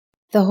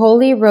The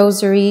Holy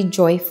Rosary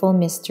Joyful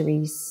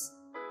Mysteries.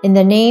 In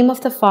the name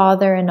of the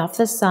Father, and of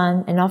the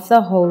Son, and of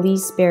the Holy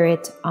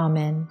Spirit.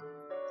 Amen.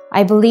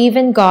 I believe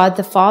in God,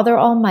 the Father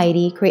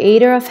Almighty,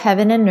 creator of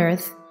heaven and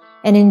earth,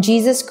 and in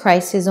Jesus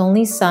Christ, his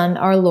only Son,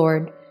 our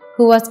Lord,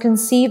 who was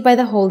conceived by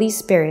the Holy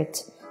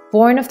Spirit,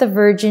 born of the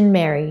Virgin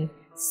Mary,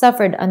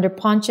 suffered under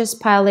Pontius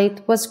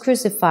Pilate, was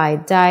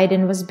crucified, died,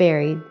 and was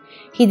buried.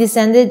 He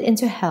descended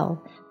into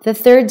hell. The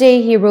third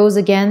day he rose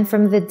again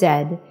from the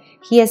dead.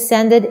 He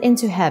ascended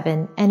into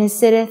heaven, and is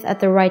sitteth at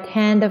the right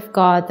hand of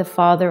God the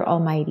Father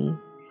Almighty.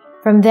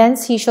 From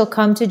thence he shall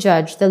come to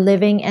judge the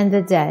living and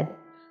the dead.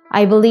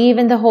 I believe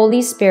in the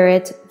Holy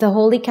Spirit, the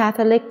Holy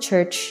Catholic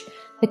Church,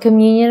 the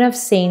communion of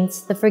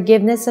saints, the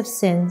forgiveness of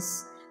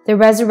sins, the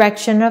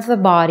resurrection of the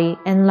body,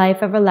 and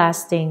life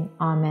everlasting.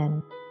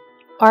 Amen.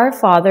 Our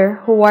Father,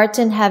 who art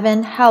in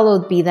heaven,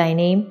 hallowed be thy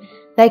name.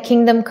 Thy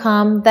kingdom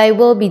come, thy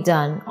will be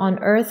done, on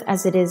earth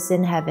as it is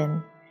in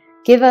heaven.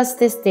 Give us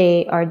this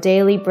day our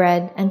daily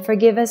bread, and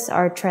forgive us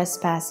our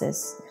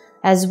trespasses,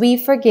 as we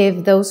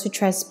forgive those who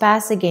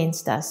trespass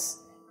against us.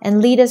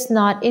 And lead us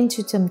not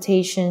into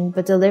temptation,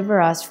 but deliver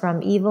us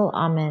from evil.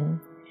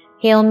 Amen.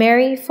 Hail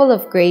Mary, full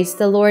of grace,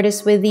 the Lord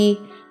is with thee.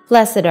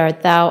 Blessed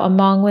art thou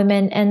among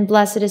women, and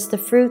blessed is the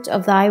fruit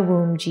of thy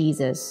womb,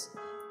 Jesus.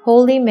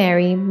 Holy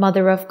Mary,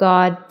 Mother of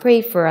God,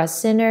 pray for us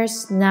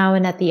sinners, now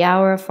and at the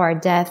hour of our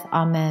death.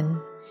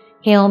 Amen.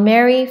 Hail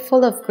Mary,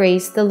 full of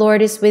grace, the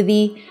Lord is with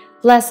thee.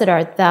 Blessed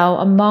art thou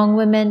among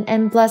women,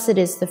 and blessed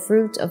is the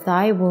fruit of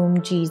thy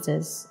womb,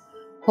 Jesus.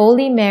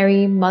 Holy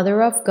Mary,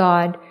 Mother of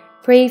God,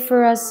 pray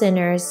for us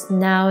sinners,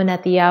 now and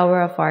at the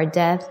hour of our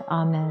death.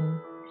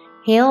 Amen.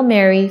 Hail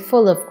Mary,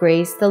 full of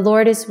grace, the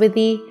Lord is with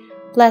thee.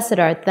 Blessed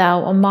art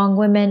thou among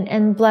women,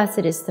 and blessed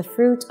is the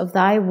fruit of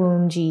thy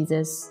womb,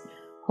 Jesus.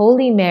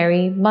 Holy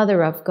Mary,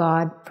 Mother of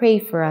God, pray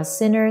for us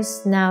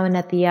sinners, now and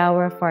at the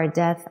hour of our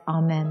death.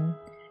 Amen.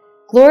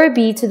 Glory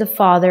be to the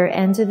Father,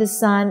 and to the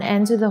Son,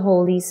 and to the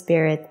Holy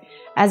Spirit,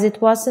 as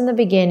it was in the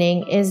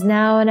beginning, is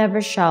now, and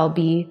ever shall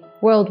be,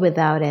 world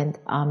without end.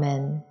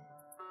 Amen.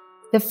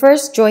 The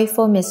first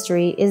joyful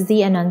mystery is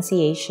the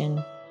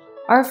Annunciation.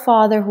 Our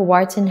Father, who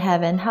art in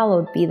heaven,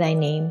 hallowed be thy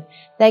name.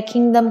 Thy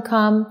kingdom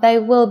come, thy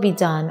will be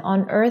done,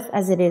 on earth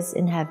as it is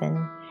in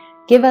heaven.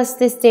 Give us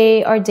this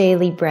day our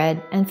daily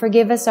bread, and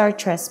forgive us our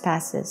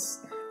trespasses,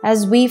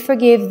 as we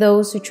forgive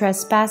those who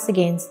trespass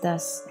against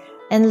us.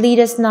 And lead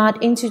us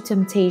not into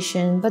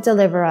temptation, but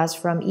deliver us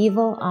from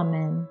evil.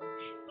 Amen.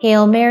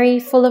 Hail Mary,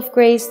 full of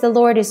grace, the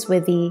Lord is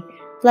with thee.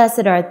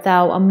 Blessed art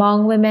thou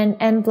among women,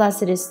 and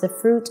blessed is the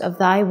fruit of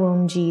thy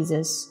womb,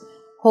 Jesus.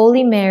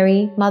 Holy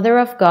Mary, Mother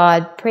of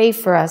God, pray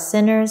for us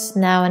sinners,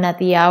 now and at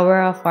the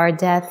hour of our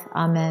death.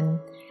 Amen.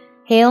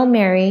 Hail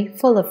Mary,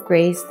 full of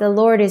grace, the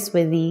Lord is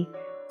with thee.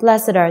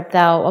 Blessed art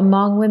thou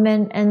among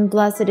women, and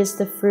blessed is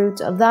the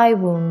fruit of thy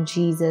womb,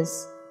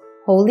 Jesus.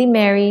 Holy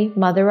Mary,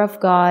 Mother of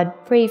God,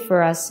 pray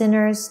for us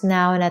sinners,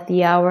 now and at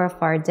the hour of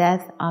our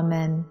death.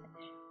 Amen.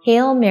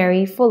 Hail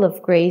Mary, full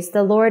of grace,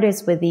 the Lord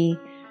is with thee.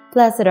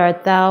 Blessed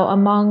art thou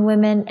among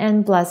women,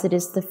 and blessed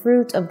is the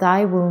fruit of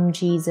thy womb,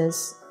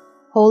 Jesus.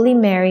 Holy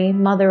Mary,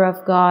 Mother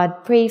of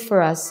God, pray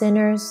for us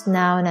sinners,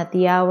 now and at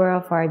the hour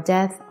of our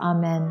death.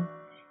 Amen.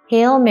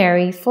 Hail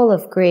Mary, full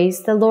of grace,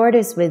 the Lord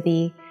is with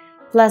thee.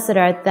 Blessed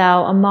art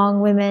thou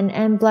among women,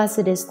 and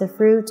blessed is the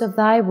fruit of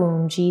thy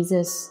womb,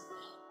 Jesus.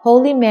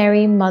 Holy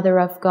Mary, Mother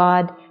of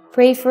God,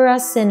 pray for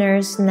us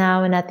sinners,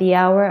 now and at the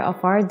hour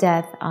of our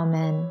death.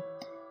 Amen.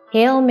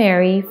 Hail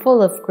Mary,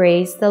 full of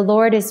grace, the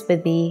Lord is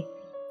with thee.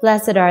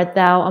 Blessed art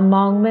thou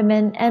among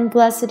women, and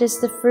blessed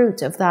is the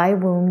fruit of thy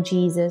womb,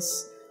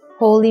 Jesus.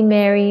 Holy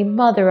Mary,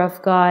 Mother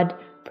of God,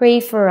 pray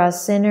for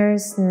us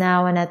sinners,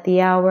 now and at the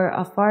hour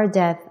of our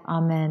death.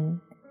 Amen.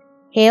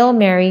 Hail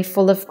Mary,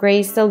 full of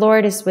grace, the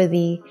Lord is with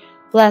thee.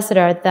 Blessed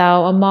art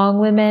thou among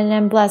women,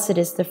 and blessed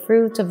is the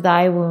fruit of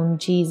thy womb,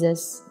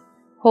 Jesus.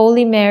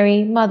 Holy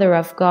Mary, Mother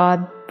of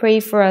God, pray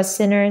for us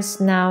sinners,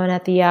 now and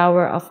at the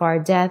hour of our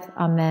death.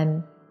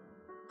 Amen.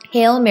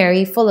 Hail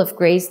Mary, full of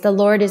grace, the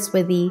Lord is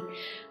with thee.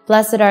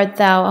 Blessed art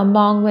thou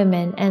among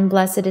women, and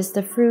blessed is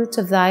the fruit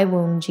of thy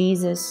womb,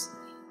 Jesus.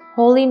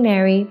 Holy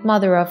Mary,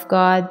 Mother of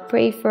God,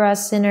 pray for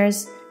us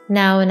sinners,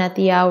 now and at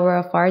the hour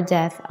of our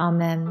death.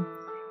 Amen.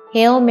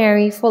 Hail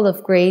Mary, full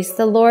of grace,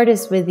 the Lord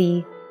is with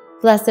thee.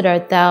 Blessed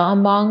art thou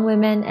among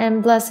women,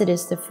 and blessed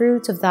is the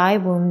fruit of thy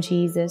womb,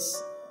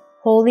 Jesus.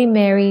 Holy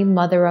Mary,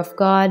 Mother of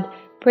God,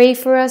 pray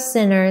for us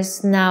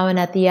sinners, now and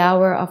at the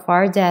hour of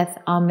our death.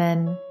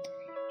 Amen.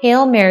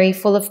 Hail Mary,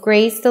 full of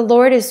grace, the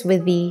Lord is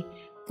with thee.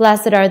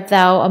 Blessed art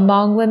thou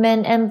among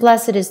women, and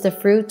blessed is the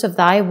fruit of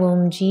thy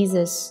womb,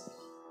 Jesus.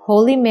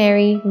 Holy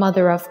Mary,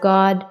 Mother of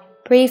God,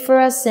 pray for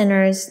us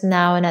sinners,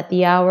 now and at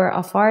the hour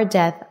of our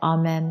death.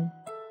 Amen.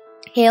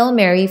 Hail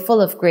Mary, full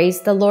of grace,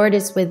 the Lord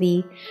is with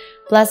thee.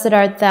 Blessed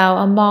art thou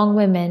among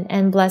women,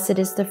 and blessed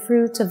is the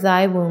fruit of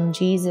thy womb,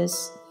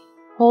 Jesus.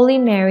 Holy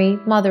Mary,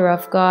 Mother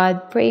of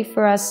God, pray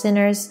for us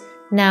sinners,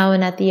 now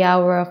and at the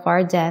hour of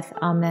our death.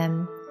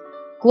 Amen.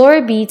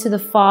 Glory be to the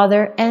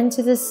Father, and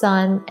to the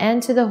Son,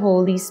 and to the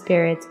Holy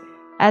Spirit,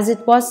 as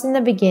it was in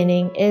the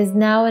beginning, is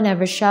now, and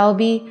ever shall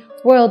be,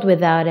 world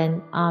without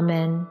end.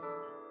 Amen.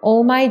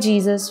 O my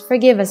Jesus,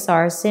 forgive us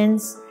our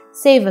sins,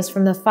 save us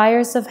from the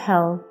fires of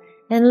hell,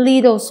 and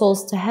lead all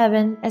souls to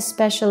heaven,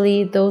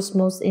 especially those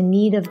most in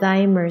need of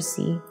thy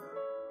mercy.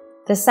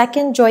 The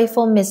second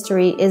joyful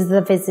mystery is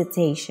the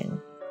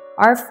Visitation.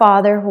 Our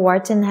Father, who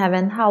art in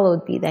heaven,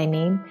 hallowed be thy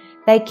name.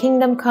 Thy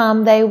kingdom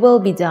come, thy will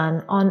be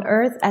done, on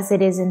earth as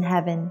it is in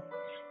heaven.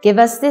 Give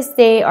us this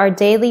day our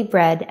daily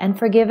bread, and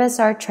forgive us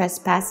our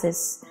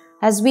trespasses,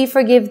 as we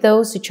forgive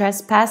those who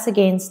trespass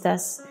against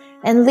us.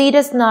 And lead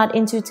us not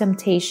into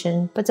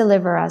temptation, but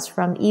deliver us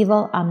from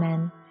evil.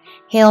 Amen.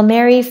 Hail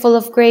Mary, full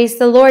of grace,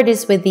 the Lord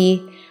is with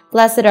thee.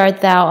 Blessed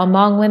art thou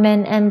among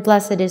women, and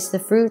blessed is the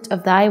fruit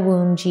of thy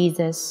womb,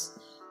 Jesus.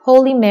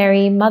 Holy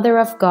Mary, Mother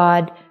of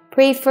God,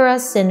 pray for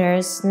us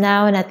sinners,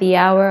 now and at the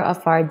hour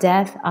of our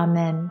death.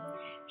 Amen.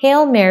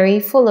 Hail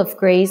Mary, full of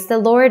grace, the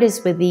Lord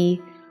is with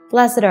thee.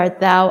 Blessed art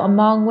thou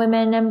among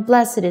women, and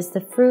blessed is the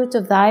fruit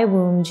of thy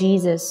womb,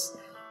 Jesus.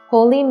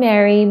 Holy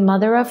Mary,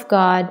 Mother of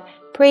God,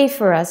 pray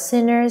for us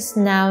sinners,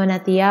 now and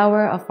at the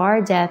hour of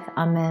our death.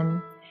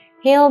 Amen.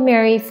 Hail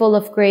Mary, full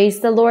of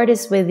grace, the Lord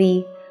is with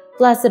thee.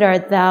 Blessed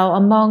art thou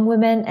among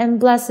women, and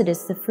blessed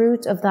is the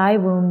fruit of thy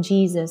womb,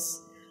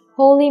 Jesus.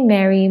 Holy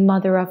Mary,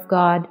 Mother of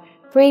God,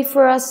 pray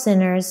for us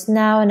sinners,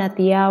 now and at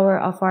the hour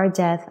of our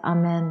death.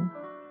 Amen.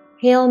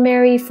 Hail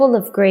Mary, full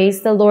of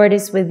grace, the Lord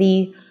is with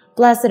thee.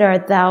 Blessed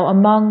art thou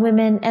among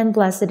women, and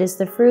blessed is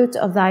the fruit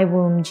of thy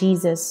womb,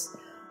 Jesus.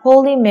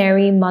 Holy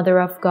Mary, Mother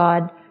of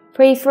God,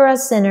 pray for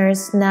us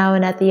sinners, now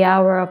and at the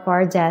hour of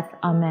our death.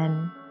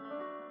 Amen.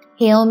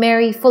 Hail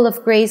Mary, full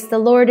of grace, the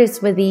Lord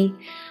is with thee.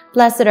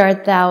 Blessed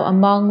art thou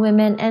among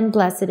women, and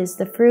blessed is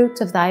the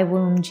fruit of thy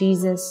womb,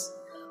 Jesus.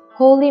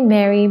 Holy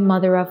Mary,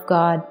 Mother of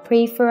God,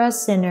 pray for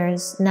us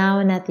sinners, now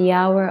and at the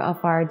hour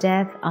of our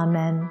death.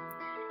 Amen.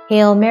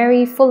 Hail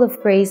Mary, full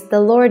of grace, the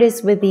Lord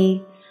is with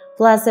thee.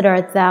 Blessed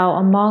art thou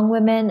among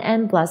women,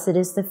 and blessed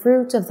is the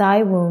fruit of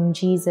thy womb,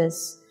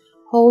 Jesus.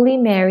 Holy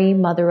Mary,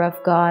 Mother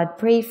of God,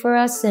 pray for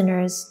us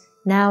sinners,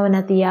 now and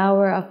at the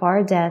hour of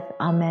our death.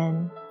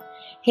 Amen.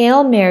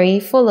 Hail Mary,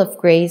 full of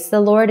grace,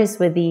 the Lord is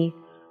with thee.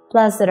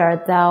 Blessed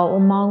art thou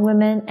among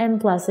women, and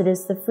blessed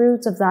is the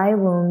fruit of thy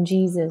womb,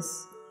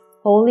 Jesus.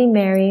 Holy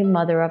Mary,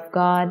 Mother of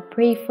God,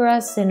 pray for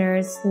us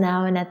sinners,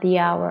 now and at the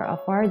hour of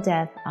our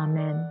death.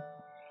 Amen.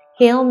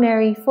 Hail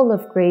Mary, full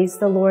of grace,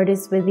 the Lord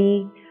is with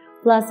thee.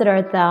 Blessed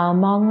art thou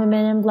among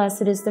women, and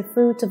blessed is the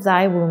fruit of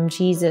thy womb,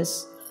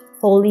 Jesus.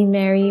 Holy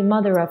Mary,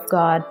 Mother of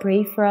God,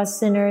 pray for us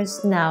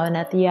sinners, now and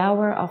at the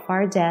hour of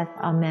our death.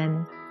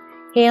 Amen.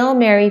 Hail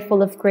Mary,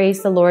 full of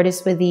grace, the Lord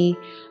is with thee.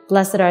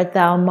 Blessed art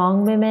thou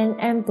among women,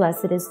 and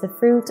blessed is the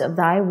fruit of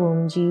thy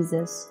womb,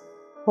 Jesus.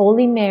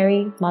 Holy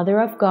Mary, Mother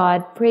of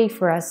God, pray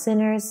for us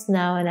sinners,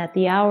 now and at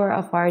the hour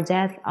of our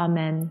death.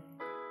 Amen.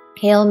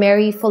 Hail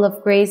Mary, full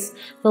of grace,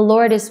 the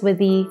Lord is with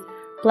thee.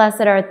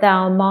 Blessed art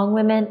thou among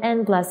women,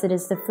 and blessed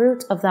is the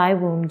fruit of thy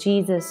womb,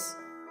 Jesus.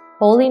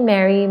 Holy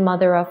Mary,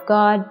 Mother of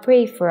God,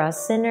 pray for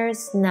us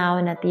sinners, now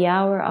and at the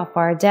hour of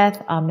our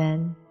death.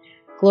 Amen.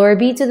 Glory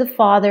be to the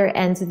Father,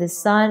 and to the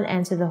Son,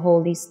 and to the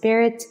Holy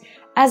Spirit,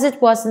 as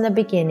it was in the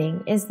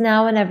beginning, is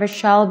now, and ever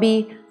shall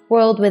be,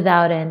 world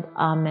without end.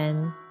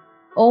 Amen.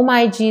 O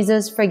my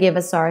Jesus, forgive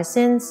us our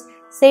sins,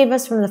 save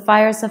us from the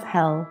fires of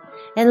hell,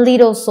 and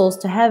lead all souls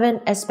to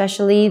heaven,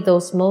 especially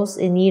those most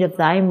in need of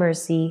thy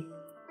mercy.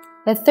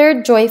 The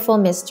third joyful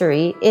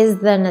mystery is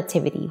the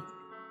Nativity.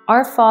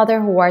 Our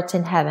Father, who art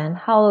in heaven,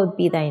 hallowed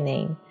be thy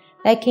name.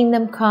 Thy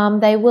kingdom come,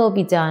 thy will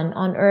be done,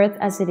 on earth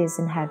as it is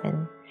in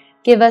heaven.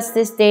 Give us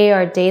this day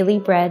our daily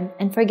bread,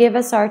 and forgive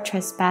us our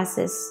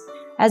trespasses,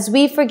 as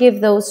we forgive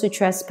those who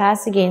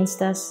trespass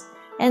against us.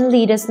 And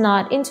lead us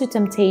not into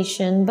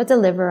temptation, but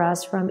deliver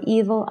us from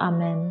evil.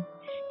 Amen.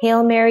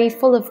 Hail Mary,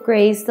 full of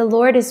grace, the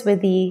Lord is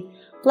with thee.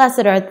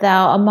 Blessed art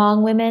thou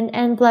among women,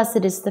 and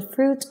blessed is the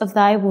fruit of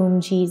thy womb,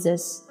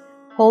 Jesus.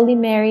 Holy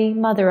Mary,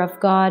 Mother of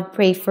God,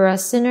 pray for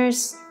us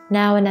sinners,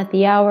 now and at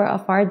the hour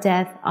of our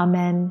death.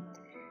 Amen.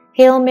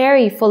 Hail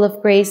Mary, full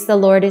of grace, the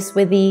Lord is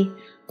with thee.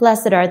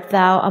 Blessed art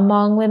thou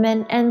among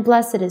women, and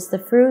blessed is the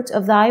fruit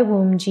of thy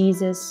womb,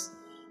 Jesus.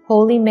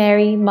 Holy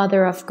Mary,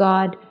 Mother of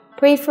God,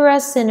 pray for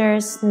us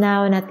sinners,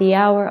 now and at the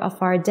hour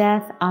of our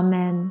death.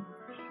 Amen.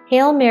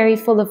 Hail Mary,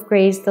 full of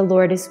grace, the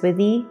Lord is with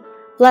thee.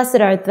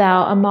 Blessed art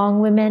thou among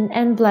women,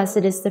 and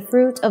blessed is the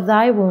fruit of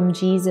thy womb,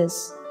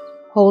 Jesus.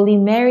 Holy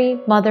Mary,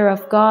 Mother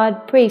of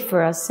God, pray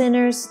for us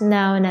sinners,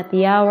 now and at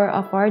the hour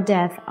of our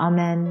death.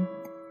 Amen.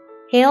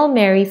 Hail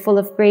Mary, full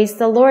of grace,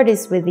 the Lord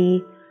is with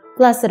thee.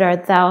 Blessed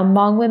art thou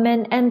among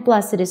women, and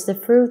blessed is the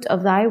fruit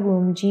of thy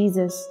womb,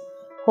 Jesus.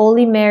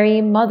 Holy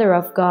Mary, Mother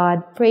of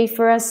God, pray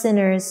for us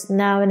sinners,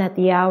 now and at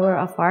the hour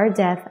of our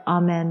death.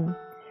 Amen.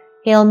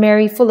 Hail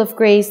Mary, full of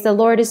grace, the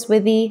Lord is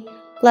with thee.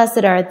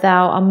 Blessed art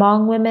thou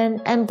among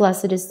women, and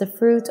blessed is the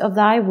fruit of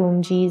thy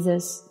womb,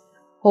 Jesus.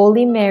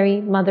 Holy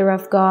Mary, Mother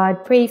of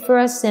God, pray for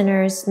us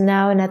sinners,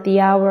 now and at the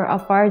hour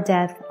of our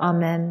death.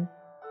 Amen.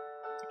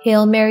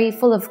 Hail Mary,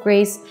 full of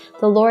grace,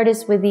 the Lord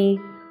is with thee.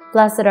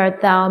 Blessed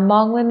art thou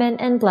among women,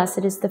 and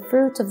blessed is the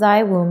fruit of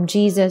thy womb,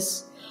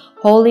 Jesus.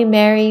 Holy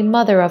Mary,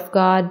 Mother of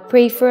God,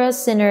 pray for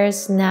us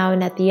sinners, now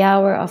and at the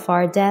hour of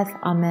our death.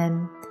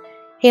 Amen.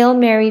 Hail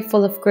Mary,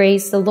 full of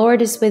grace, the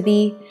Lord is with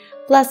thee.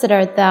 Blessed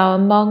art thou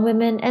among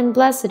women, and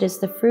blessed is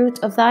the fruit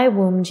of thy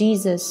womb,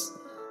 Jesus.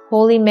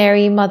 Holy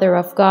Mary, Mother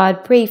of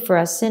God, pray for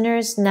us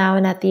sinners, now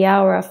and at the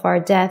hour of our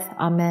death.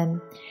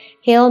 Amen.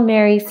 Hail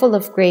Mary, full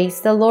of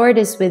grace, the Lord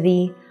is with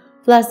thee.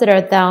 Blessed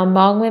art thou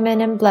among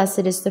women, and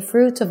blessed is the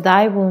fruit of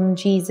thy womb,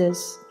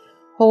 Jesus.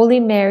 Holy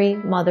Mary,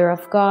 Mother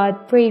of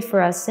God, pray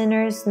for us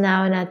sinners,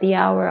 now and at the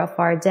hour of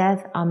our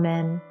death.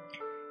 Amen.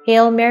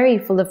 Hail Mary,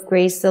 full of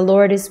grace, the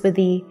Lord is with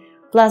thee.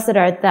 Blessed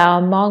art thou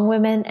among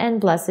women,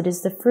 and blessed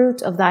is the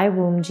fruit of thy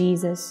womb,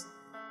 Jesus.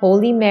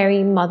 Holy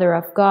Mary, Mother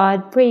of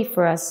God, pray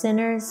for us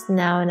sinners,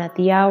 now and at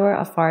the hour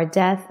of our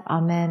death.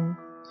 Amen.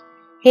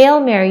 Hail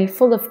Mary,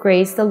 full of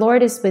grace, the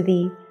Lord is with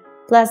thee.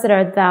 Blessed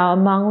art thou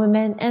among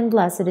women, and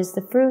blessed is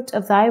the fruit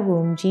of thy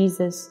womb,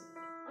 Jesus.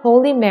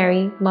 Holy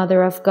Mary,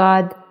 Mother of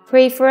God,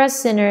 pray for us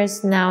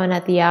sinners, now and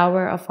at the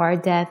hour of our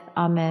death.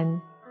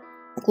 Amen.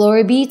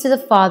 Glory be to the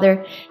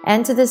Father,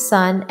 and to the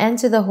Son, and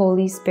to the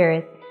Holy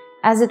Spirit,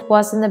 as it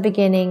was in the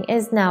beginning,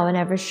 is now, and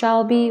ever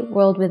shall be,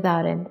 world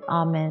without end.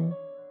 Amen.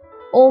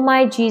 O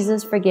my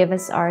Jesus, forgive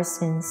us our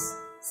sins,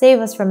 save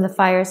us from the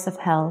fires of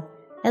hell,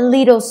 and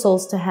lead all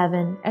souls to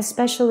heaven,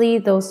 especially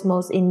those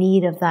most in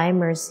need of thy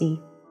mercy.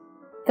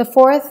 The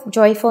fourth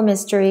joyful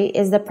mystery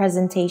is the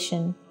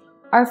Presentation.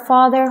 Our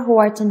Father, who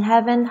art in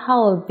heaven,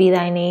 hallowed be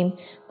thy name.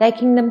 Thy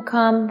kingdom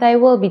come, thy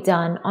will be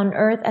done, on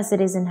earth as it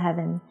is in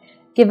heaven.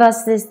 Give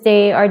us this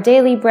day our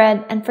daily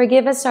bread, and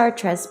forgive us our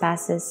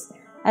trespasses,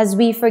 as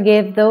we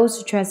forgive those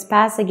who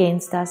trespass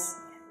against us.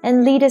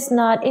 And lead us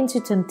not into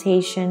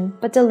temptation,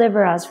 but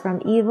deliver us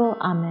from evil.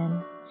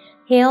 Amen.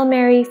 Hail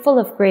Mary, full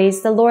of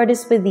grace, the Lord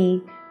is with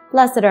thee.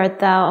 Blessed art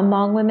thou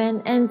among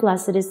women, and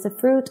blessed is the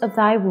fruit of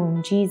thy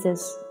womb,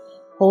 Jesus.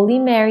 Holy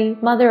Mary,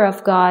 Mother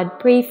of God,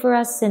 pray for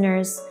us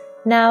sinners,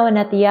 now and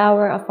at the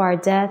hour of our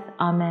death.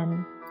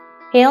 Amen.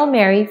 Hail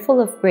Mary, full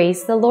of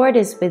grace, the Lord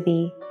is with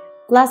thee.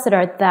 Blessed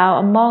art thou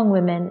among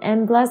women,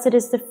 and blessed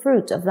is the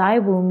fruit of thy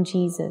womb,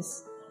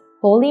 Jesus.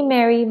 Holy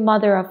Mary,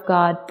 Mother of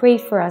God, pray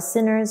for us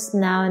sinners,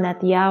 now and at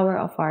the hour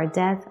of our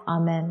death.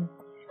 Amen.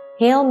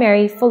 Hail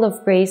Mary, full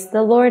of grace,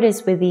 the Lord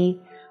is with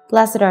thee.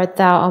 Blessed art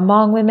thou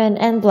among women,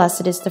 and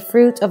blessed is the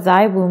fruit of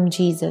thy womb,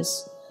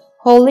 Jesus.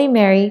 Holy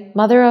Mary,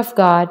 Mother of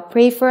God,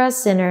 pray for us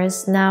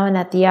sinners, now and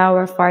at the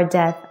hour of our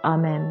death.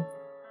 Amen.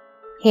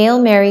 Hail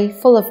Mary,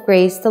 full of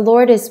grace, the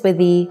Lord is with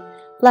thee.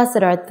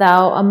 Blessed art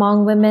thou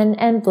among women,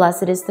 and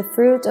blessed is the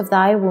fruit of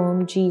thy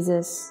womb,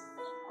 Jesus.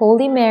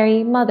 Holy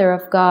Mary, Mother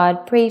of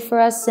God, pray for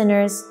us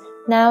sinners,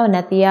 now and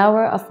at the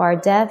hour of our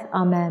death.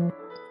 Amen.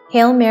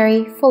 Hail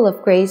Mary, full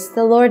of grace,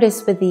 the Lord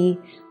is with thee.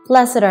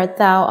 Blessed art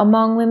thou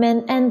among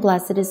women, and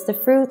blessed is the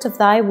fruit of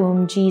thy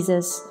womb,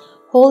 Jesus.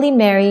 Holy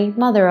Mary,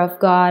 Mother of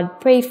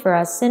God, pray for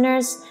us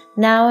sinners,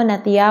 now and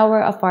at the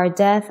hour of our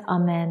death.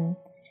 Amen.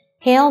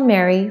 Hail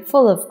Mary,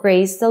 full of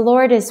grace, the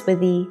Lord is with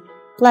thee.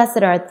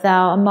 Blessed art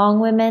thou among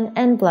women,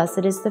 and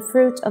blessed is the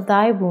fruit of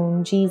thy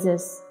womb,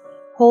 Jesus.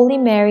 Holy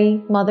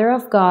Mary, Mother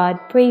of God,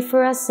 pray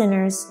for us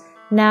sinners,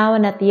 now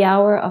and at the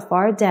hour of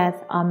our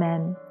death.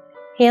 Amen.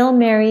 Hail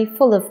Mary,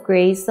 full of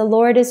grace, the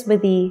Lord is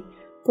with thee.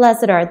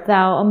 Blessed art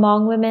thou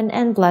among women,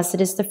 and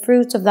blessed is the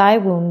fruit of thy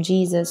womb,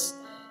 Jesus.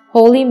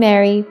 Holy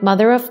Mary,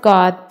 Mother of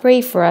God,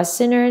 pray for us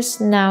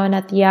sinners, now and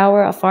at the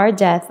hour of our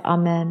death.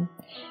 Amen.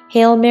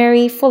 Hail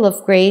Mary, full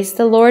of grace,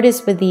 the Lord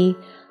is with thee.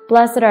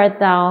 Blessed art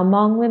thou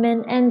among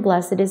women, and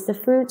blessed is the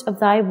fruit of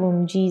thy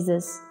womb,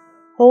 Jesus.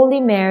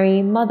 Holy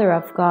Mary, Mother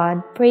of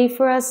God, pray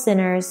for us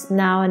sinners,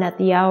 now and at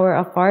the hour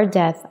of our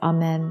death.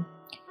 Amen.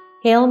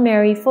 Hail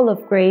Mary, full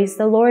of grace,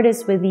 the Lord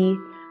is with thee.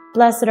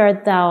 Blessed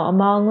art thou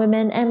among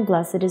women, and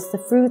blessed is the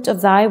fruit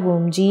of thy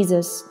womb,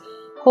 Jesus.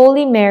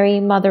 Holy Mary,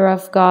 Mother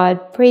of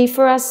God, pray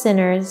for us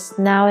sinners,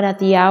 now and at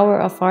the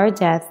hour of our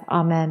death.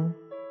 Amen.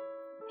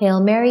 Hail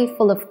Mary,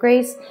 full of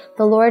grace,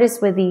 the Lord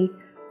is with thee.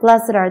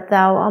 Blessed art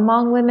thou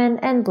among women,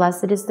 and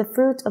blessed is the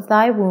fruit of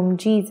thy womb,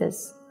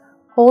 Jesus.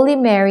 Holy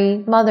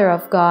Mary, Mother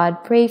of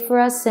God, pray for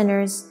us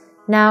sinners,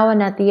 now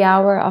and at the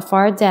hour of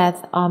our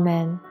death.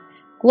 Amen.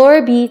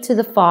 Glory be to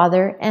the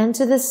Father, and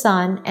to the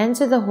Son, and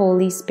to the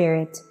Holy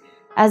Spirit,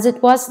 as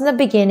it was in the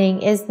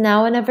beginning, is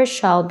now, and ever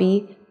shall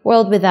be,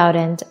 world without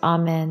end.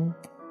 Amen.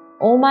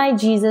 O my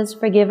Jesus,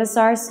 forgive us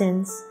our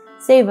sins,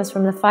 save us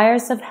from the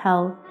fires of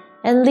hell,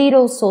 and lead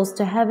all souls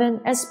to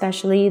heaven,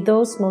 especially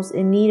those most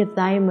in need of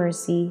thy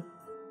mercy.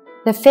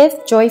 The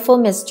fifth joyful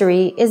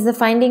mystery is the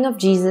finding of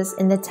Jesus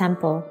in the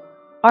temple.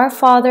 Our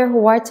Father,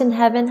 who art in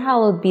heaven,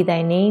 hallowed be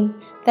thy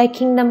name. Thy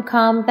kingdom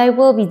come, thy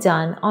will be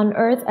done, on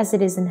earth as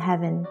it is in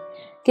heaven.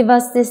 Give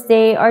us this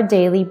day our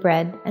daily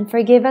bread, and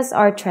forgive us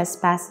our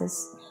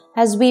trespasses,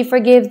 as we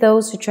forgive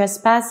those who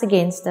trespass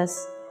against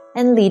us.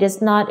 And lead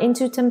us not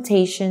into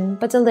temptation,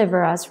 but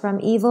deliver us from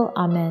evil.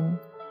 Amen.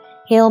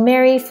 Hail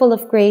Mary, full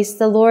of grace,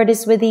 the Lord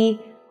is with thee.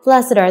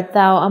 Blessed art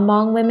thou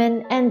among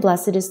women, and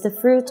blessed is the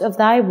fruit of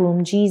thy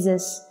womb,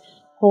 Jesus.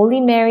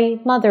 Holy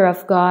Mary, Mother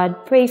of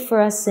God, pray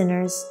for us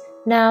sinners,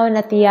 now and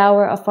at the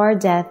hour of our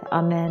death.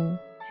 Amen.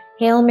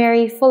 Hail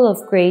Mary, full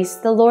of grace,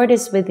 the Lord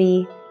is with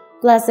thee.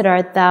 Blessed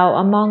art thou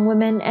among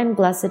women, and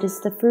blessed is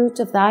the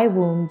fruit of thy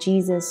womb,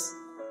 Jesus.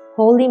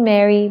 Holy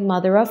Mary,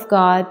 Mother of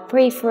God,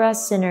 pray for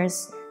us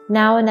sinners,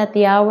 now and at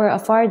the hour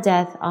of our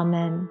death.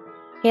 Amen.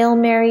 Hail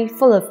Mary,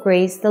 full of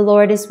grace, the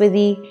Lord is with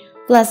thee.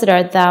 Blessed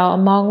art thou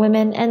among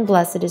women, and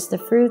blessed is the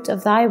fruit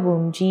of thy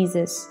womb,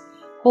 Jesus.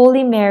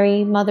 Holy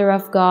Mary, Mother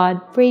of God,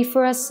 pray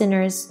for us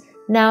sinners,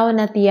 now and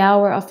at the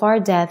hour of our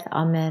death.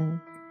 Amen.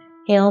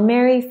 Hail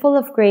Mary, full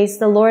of grace,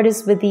 the Lord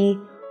is with thee.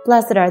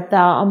 Blessed art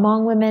thou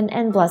among women,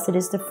 and blessed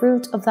is the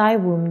fruit of thy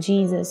womb,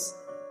 Jesus.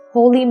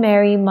 Holy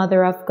Mary,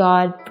 Mother of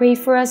God, pray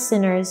for us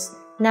sinners,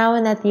 now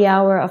and at the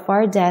hour of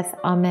our death.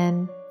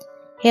 Amen.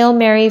 Hail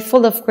Mary,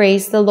 full of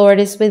grace, the Lord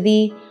is with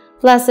thee.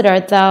 Blessed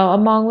art thou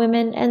among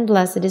women, and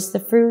blessed is the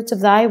fruit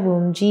of thy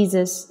womb,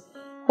 Jesus.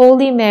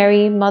 Holy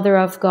Mary, Mother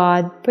of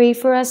God, pray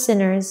for us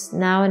sinners,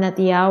 now and at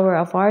the hour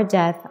of our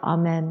death.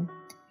 Amen.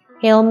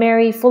 Hail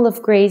Mary, full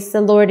of grace, the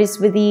Lord is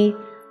with thee.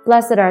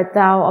 Blessed art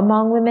thou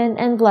among women,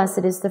 and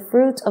blessed is the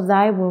fruit of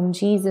thy womb,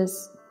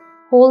 Jesus.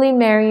 Holy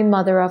Mary,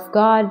 Mother of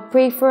God,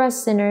 pray for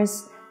us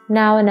sinners,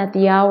 now and at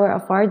the hour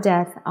of our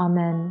death.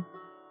 Amen.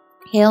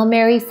 Hail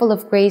Mary, full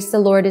of grace, the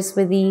Lord is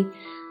with thee.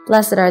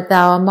 Blessed art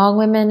thou among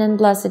women, and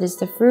blessed is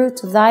the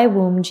fruit of thy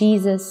womb,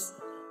 Jesus.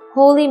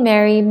 Holy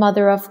Mary,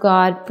 Mother of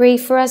God, pray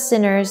for us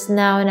sinners,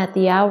 now and at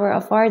the hour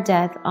of our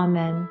death.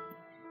 Amen.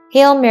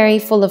 Hail Mary,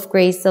 full of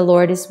grace, the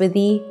Lord is with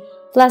thee.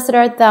 Blessed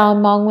art thou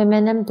among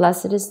women, and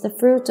blessed is the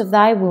fruit of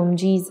thy womb,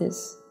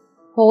 Jesus.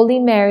 Holy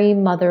Mary,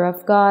 Mother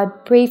of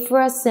God, pray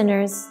for us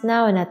sinners,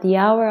 now and at the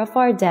hour of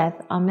our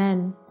death.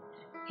 Amen.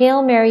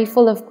 Hail Mary,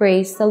 full of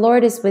grace, the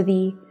Lord is with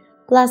thee.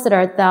 Blessed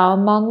art thou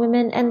among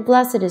women, and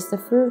blessed is the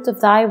fruit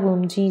of thy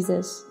womb,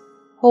 Jesus.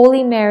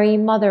 Holy Mary,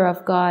 Mother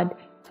of God,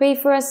 pray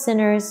for us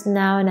sinners,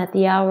 now and at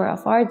the hour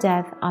of our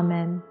death.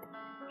 Amen.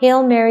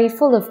 Hail Mary,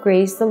 full of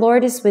grace, the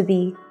Lord is with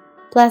thee.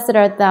 Blessed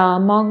art thou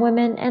among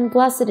women, and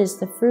blessed is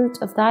the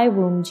fruit of thy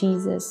womb,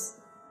 Jesus.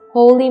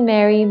 Holy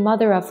Mary,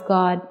 Mother of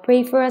God,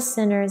 pray for us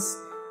sinners,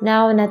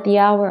 now and at the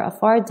hour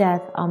of our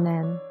death.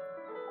 Amen.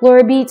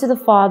 Glory be to the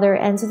Father,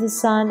 and to the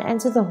Son, and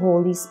to the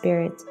Holy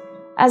Spirit,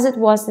 as it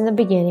was in the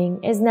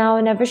beginning, is now,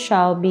 and ever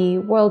shall be,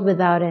 world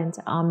without end.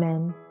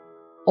 Amen.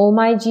 O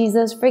my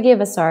Jesus,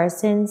 forgive us our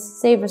sins,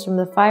 save us from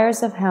the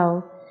fires of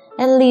hell,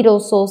 and lead all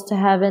souls to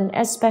heaven,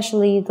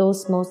 especially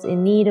those most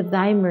in need of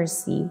thy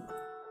mercy.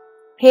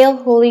 Hail,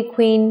 Holy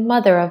Queen,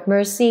 Mother of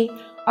Mercy,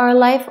 our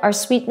life, our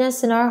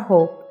sweetness, and our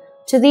hope.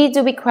 To thee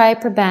do we cry,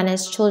 poor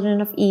banished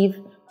children of Eve.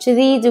 To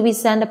thee do we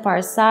send up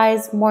our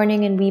sighs,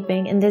 mourning and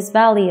weeping in this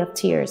valley of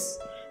tears.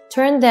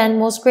 Turn then,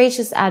 most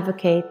gracious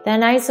Advocate,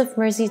 thine eyes of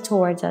mercy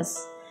towards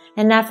us,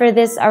 and after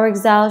this our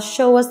exile,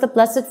 show us the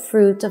blessed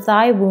fruit of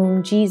thy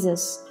womb,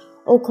 Jesus.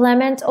 O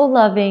clement, O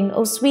loving,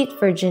 O sweet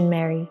Virgin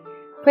Mary,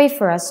 pray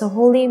for us, O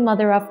Holy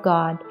Mother of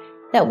God,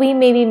 that we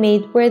may be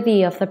made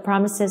worthy of the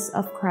promises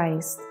of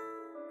Christ.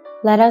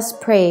 Let us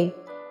pray.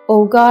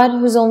 O God,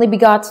 whose only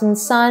begotten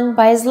Son,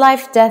 by his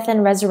life, death,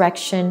 and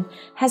resurrection,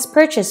 has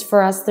purchased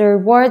for us the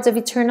rewards of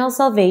eternal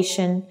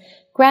salvation,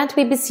 grant,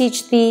 we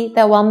beseech thee,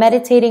 that while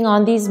meditating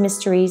on these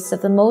mysteries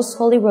of the most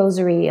holy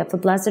Rosary of the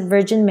Blessed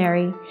Virgin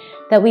Mary,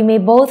 that we may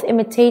both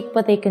imitate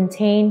what they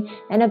contain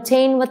and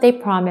obtain what they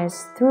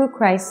promise, through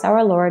Christ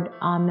our Lord.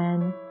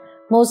 Amen.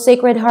 Most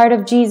Sacred Heart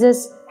of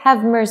Jesus,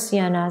 have mercy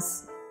on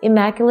us.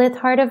 Immaculate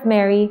Heart of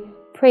Mary,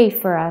 pray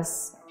for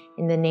us.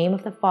 In the name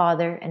of the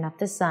Father, and of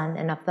the Son,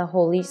 and of the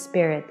Holy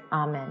Spirit.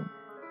 Amen.